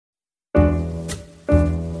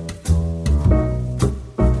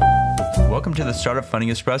Welcome to the Startup Funding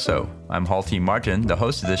Espresso. I'm Hall T. Martin, the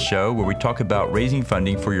host of this show where we talk about raising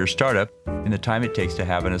funding for your startup and the time it takes to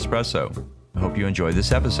have an espresso. I hope you enjoy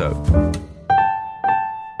this episode.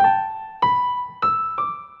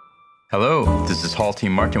 Hello, this is Hall T.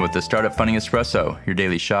 Martin with the Startup Funding Espresso, your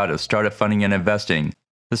daily shot of startup funding and investing.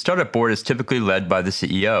 The startup board is typically led by the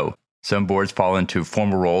CEO. Some boards fall into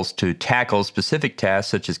formal roles to tackle specific tasks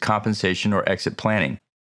such as compensation or exit planning.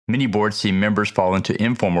 Many boards see members fall into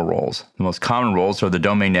informal roles. The most common roles are the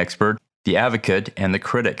domain expert, the advocate, and the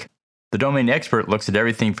critic. The domain expert looks at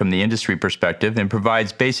everything from the industry perspective and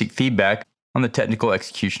provides basic feedback on the technical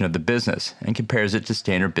execution of the business and compares it to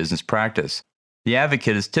standard business practice. The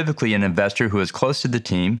advocate is typically an investor who is close to the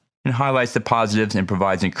team and highlights the positives and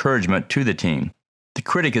provides encouragement to the team. The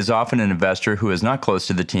critic is often an investor who is not close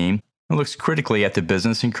to the team and looks critically at the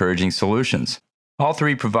business, encouraging solutions. All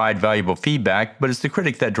three provide valuable feedback, but it's the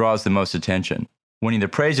critic that draws the most attention. Winning the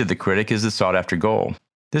praise of the critic is the sought-after goal.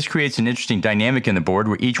 This creates an interesting dynamic in the board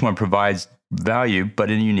where each one provides value,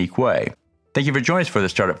 but in a unique way. Thank you for joining us for the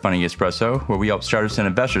Startup Funding Espresso, where we help startups and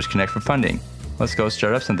investors connect for funding. Let's go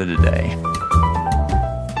start up something today.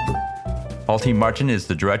 Hall T. Martin is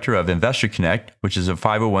the director of Investor Connect, which is a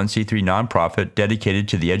 501c3 nonprofit dedicated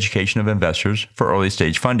to the education of investors for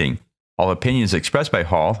early-stage funding. All opinions expressed by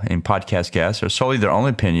Hall and podcast guests are solely their own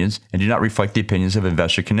opinions and do not reflect the opinions of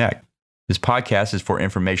Investor Connect. This podcast is for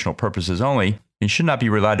informational purposes only and should not be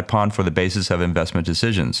relied upon for the basis of investment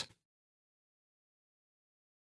decisions.